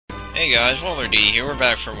Hey guys, Waller D here. We're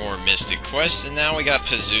back for more Mystic Quest, and now we got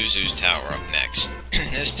Pazuzu's tower up next.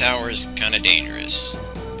 This tower is kind of dangerous.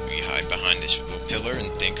 We hide behind this little pillar and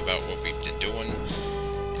think about what we've been doing,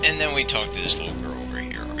 and then we talk to this little girl over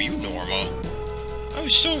here. Are you Norma? I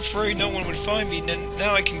was so afraid no one would find me, and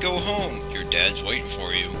now I can go home. Your dad's waiting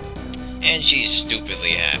for you. And she's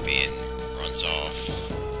stupidly happy and runs off.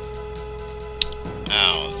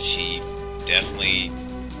 Wow, she definitely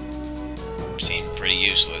seemed pretty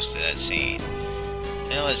useless to that scene.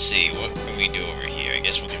 Now let's see, what can we do over here? I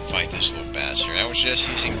guess we can fight this little bastard. I was just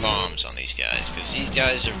using bombs on these guys, because these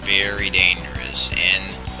guys are very dangerous,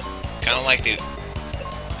 and kind of like the...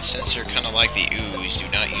 Since they're kind of like the ooze, do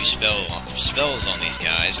not use spells on these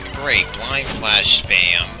guys. Great, blind flash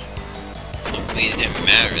spam. Luckily it didn't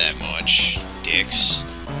matter that much, dicks.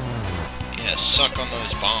 Yeah, suck on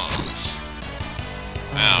those bombs.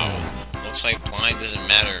 Wow. Looks like blind doesn't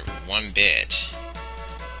matter one bit.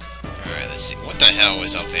 Alright, let's see. What the hell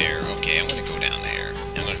is up there? Okay, I'm gonna go down there.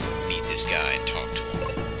 I'm gonna meet this guy and talk to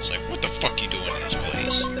him. It's like, what the fuck you doing in this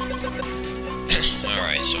place?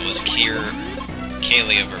 Alright, so let's cure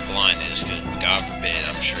Kaeli of her blindness, because God forbid,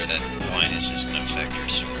 I'm sure that blindness is gonna affect her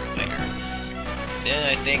sooner or later. Then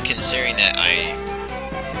I think, considering that I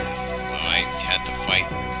had to fight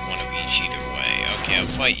one of each either way. Okay, I'll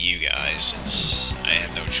fight you guys, since I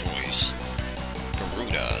have no choice.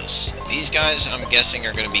 Garudas. These guys, I'm guessing,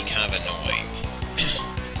 are going to be kind of annoying.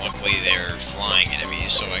 Luckily, they're flying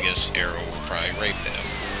enemies, so I guess Arrow will probably rape them.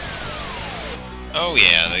 Oh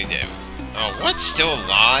yeah, they do. Oh, what? Still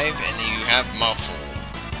alive? And you have Muffle.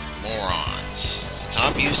 Morons.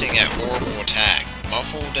 Stop using that horrible attack.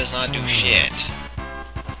 Muffle does not do shit.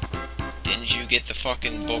 Didn't you get the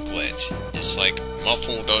fucking booklet? It's like,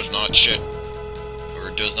 Muffle does not shit,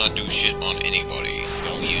 or does not do shit on anybody.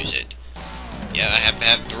 Don't use it. Yeah, I have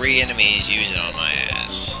had 3 enemies use it on my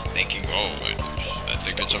ass, thinking, oh, I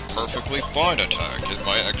think it's a perfectly fine attack. It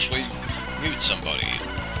might actually mute somebody.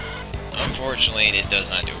 Unfortunately, it does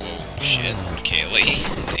not do. Oh shit, Kaeli,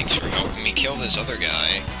 thanks for helping me kill this other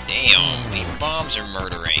guy. Damn, even bombs are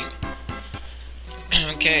murdering.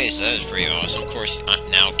 Okay, so that was pretty awesome. Of course,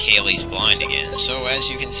 now Kaeli's blind again, so as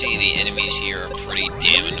you can see, the enemies here are pretty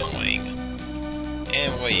damn annoying.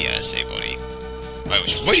 And what do you gotta say, buddy? I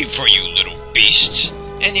was waiting for you, little beast!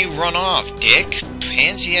 And you run off, dick!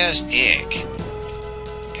 Pansy-ass dick!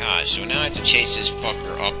 Gosh, so now I have to chase this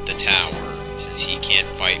fucker up the tower, since he can't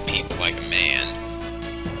fight people like a man.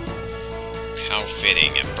 How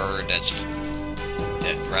fitting, a bird that's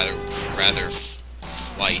rather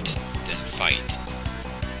flight than fight.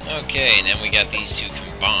 Okay, and then we got these two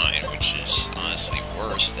combined, which is honestly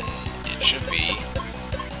worse than it should be.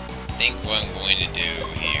 I think what I'm going to do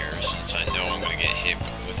here, since I know I'm going to get hit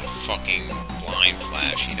with a fucking blind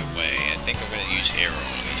flash either way, I think I'm going to use Arrow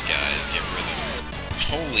on these guys and get rid of them.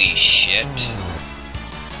 Holy shit.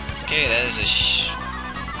 Okay, that is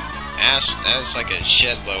that is like a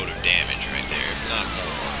shed load of damage right there, if not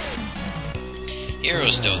more.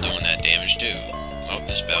 Arrow's still doing that damage too. Oh,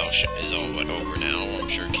 this battleship is all but over now. I'm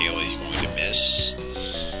sure Kaeli's going to miss.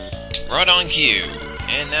 Right on cue.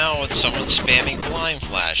 And now with someone spamming blind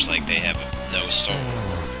flash like they have no soul.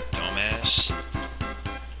 Dumbass.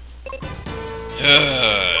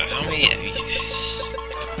 How many...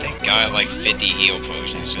 Thank God I like 50 heal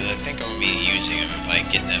potions, because I think I'm going to be using them if I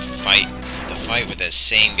get in the fight with that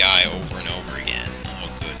same guy over and over again. Oh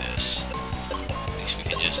goodness. At least we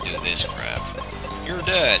can just do this crap. You're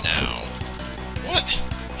dead now. What?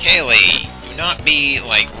 Kaeli, do not be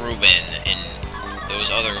like Ruben and those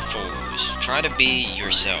other fools. Try to be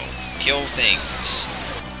yourself. Kill things.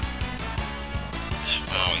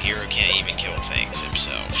 Wow, Hero can't even kill things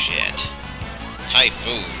himself. Shit.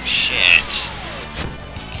 Typhoon. Shit.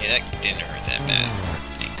 Okay, that didn't hurt that bad.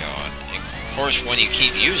 Thank God. Of course, when you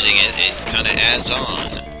keep using it, it kind of adds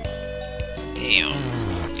on. Damn.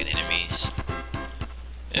 Fucking enemies.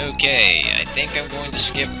 Okay, I think I'm going to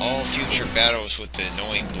skip all future battles with the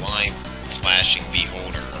annoying blind flashing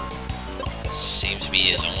beholder. Seems to be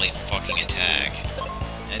his only fucking attack.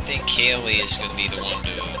 I think Kaeli is going to be the one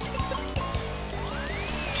to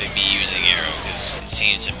be using Arrow, because it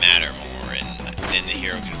seems to matter more, and then the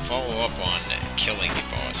hero can follow up on killing the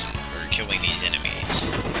bosses, or killing these enemies.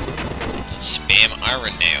 Spam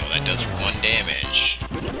Iron Nail, that does 1 damage.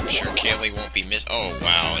 I'm sure Kaeli won't be missed. Oh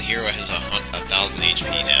wow, the hero has 1,000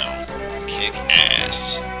 HP now. Kick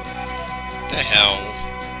ass. What the hell?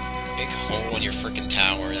 Big hole in your freaking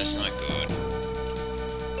tower, that's not good.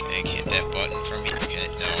 Can I hit that button from here?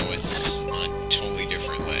 No, it's on a totally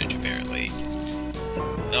different ledge apparently.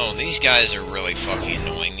 No, these guys are really fucking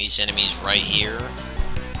annoying. These enemies right here.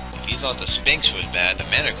 If you thought the Sphinx was bad, the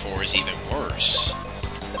Manicore is even worse.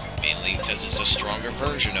 Mainly because it's a stronger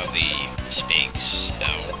version of the Sphinx.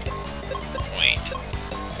 Point.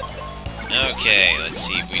 Okay, let's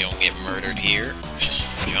see if we don't get murdered here.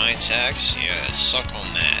 Giant axe? Yeah, suck on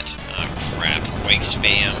that. Oh crap, quake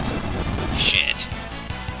spam. Shit.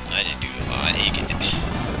 I didn't do a lot. You can do.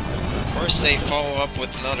 First they follow up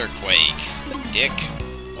with another quake.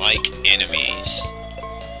 Dick-like enemies.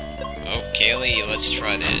 Oh, Kaeli, let's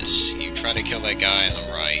try this. You try to kill that guy on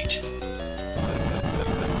the right.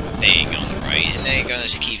 Thing on the right, and they're gonna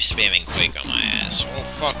keep spamming quake on my ass. Well,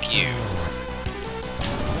 fuck you.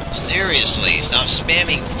 Seriously, stop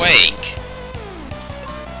spamming quake.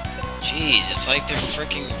 Jeez, it's like they're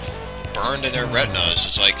freaking burned in their retinas.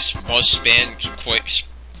 It's like, must spam quake,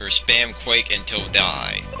 or spam quake until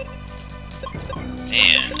die.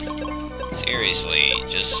 Man. Seriously,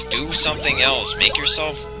 just do something else. Make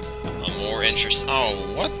yourself a more interest. Oh,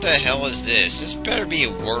 what the hell is this? This better be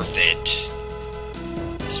worth it.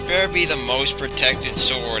 This better be the most protected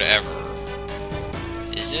sword ever.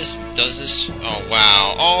 Does this, oh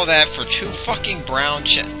wow, all that for 2 fucking brown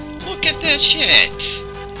chests. Look at that shit!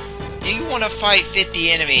 You wanna fight 50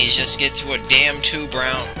 enemies just to get to a damn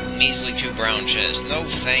measly 2 brown chests. No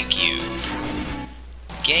thank you.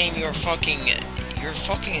 Game, you're fucking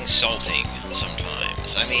insulting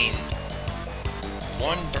sometimes. I mean,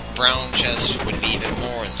 1 brown chest would be even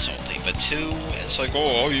more insulting, but 2, it's like,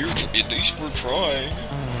 oh, you're at least we're trying.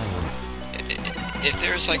 If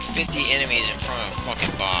there's like 50 enemies in front of a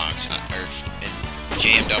fucking box, or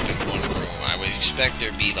jammed up in one room, I would expect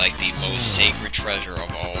there'd be like the most sacred treasure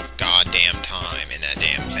of all goddamn time in that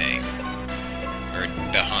damn thing. Or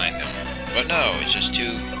behind them. But no, it's just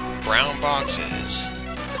 2 brown boxes.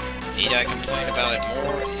 Need I complain about it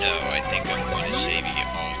more? No, I think I'm going to save you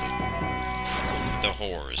all the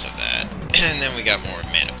horrors of that. And then we got more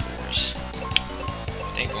Manicores.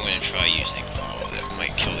 I think I'm going to try using that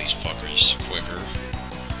might kill these fuckers quicker.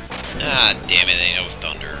 Ah, damn it, they know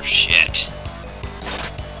thunder. Shit.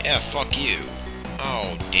 Yeah, fuck you.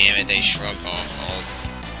 Oh, damn it, they shrugged off.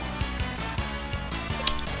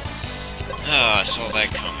 Ah, I saw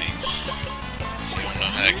that coming. So you don't know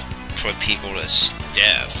how to put people to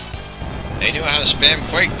death. They knew how to spam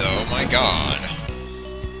Quake, though, my god.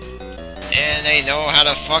 And they know how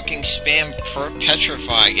to fucking spam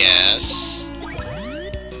Petrify Gas.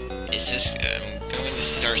 It's just,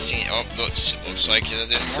 start seeing. Oh, looks like that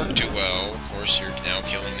didn't work too well. Of course, you're now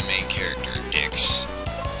killing the main character, dicks.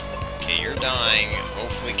 Okay, you're dying.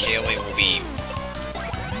 Hopefully, Kaeli will be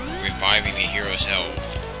reviving the hero's health.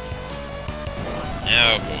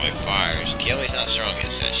 Oh boy, fires. Kaeli's not strong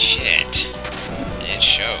against that shit. And it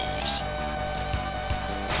shows.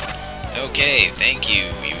 Okay, thank you.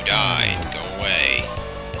 You died. Go away.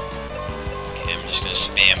 Okay, I'm just gonna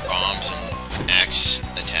spam bombs and axe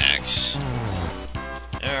attacks.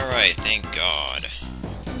 Alright, thank God.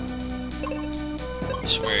 I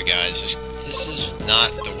swear, guys, this is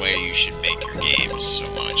not the way you should make your games so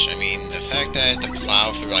much. I mean, the fact that I have to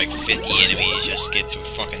plow through like 50 enemies just to get to a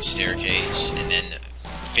fucking staircase, and then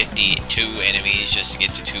 52 enemies just to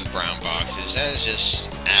get to 2 brown boxes, that is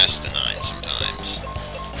just asinine sometimes.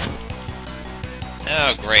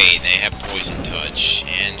 Oh, great, they have poison touch,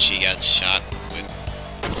 and she got shot with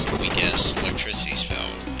some weak-ass electricity spell.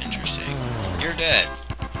 Interesting. You're dead.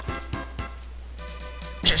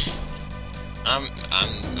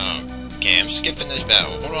 Okay, I'm skipping this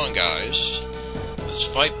battle. Hold on, guys. Let's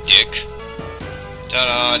fight Dick.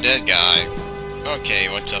 Ta-da, dead guy. Okay,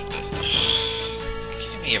 what's up?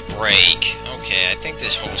 Give me a break. Okay, I think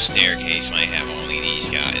this whole staircase might have only these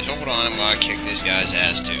guys. Hold on, I'm gonna kick this guy's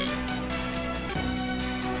ass too.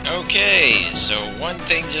 Okay, so one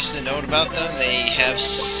thing just to note about them, they have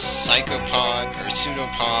Psychopod, or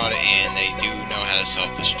Pseudopod, and they do know how to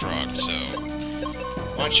self-destruct, so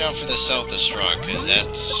watch out for the self-destruct, because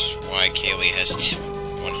that's why Kaeli has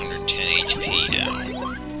 110 HP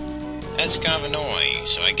now. That's kind of annoying,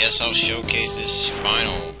 so I guess I'll showcase this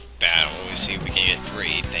final battle and see if we can get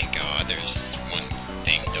 3. Thank God, there's one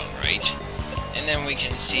thing done right. And then we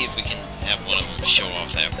can see if we can have one of them show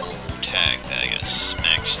off that tag that I got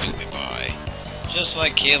smacked stupid by. Just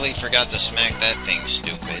like Kaeli forgot to smack that thing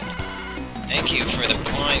stupid. Thank you for the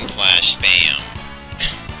blind flash spam.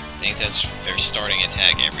 I think that's their starting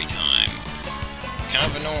attack every time. Kind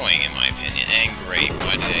of annoying in my opinion, and great,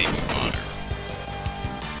 why did I even bother?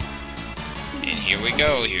 And here we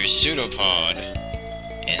go, here's Pseudopod.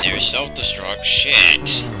 And there's self-destruct,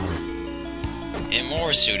 shit. And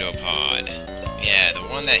more Pseudopod. Yeah, the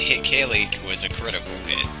one that hit Kaeli was a critical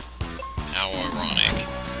hit. How ironic.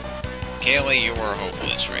 Kaeli, you are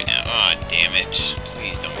hopeless right now. Ah, damn it.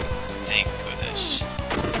 Please don't Thank goodness.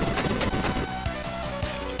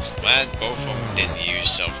 Glad both of them didn't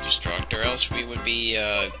use self-destruct, or else we would be,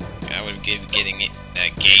 I would be getting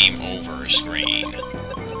that game over screen.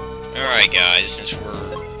 Alright guys, since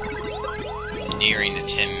we're nearing the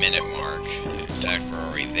 10-minute mark, in fact we're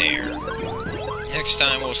already there, next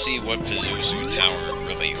time we'll see what Pazuzu Tower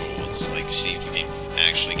really holds, like see if we can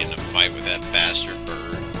actually get in a fight with that bastard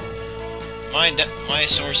bird. My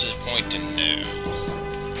sources point to no.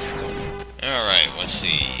 Alright, let's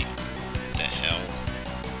see. What the hell?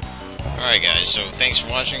 Alright guys, so thanks for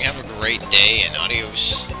watching, have a great day, and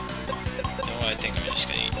adios. You know what, I think I'm just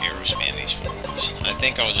gonna arrow spam these fools. I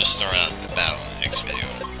think I'll just start out the battle in the next video.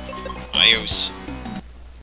 Adios.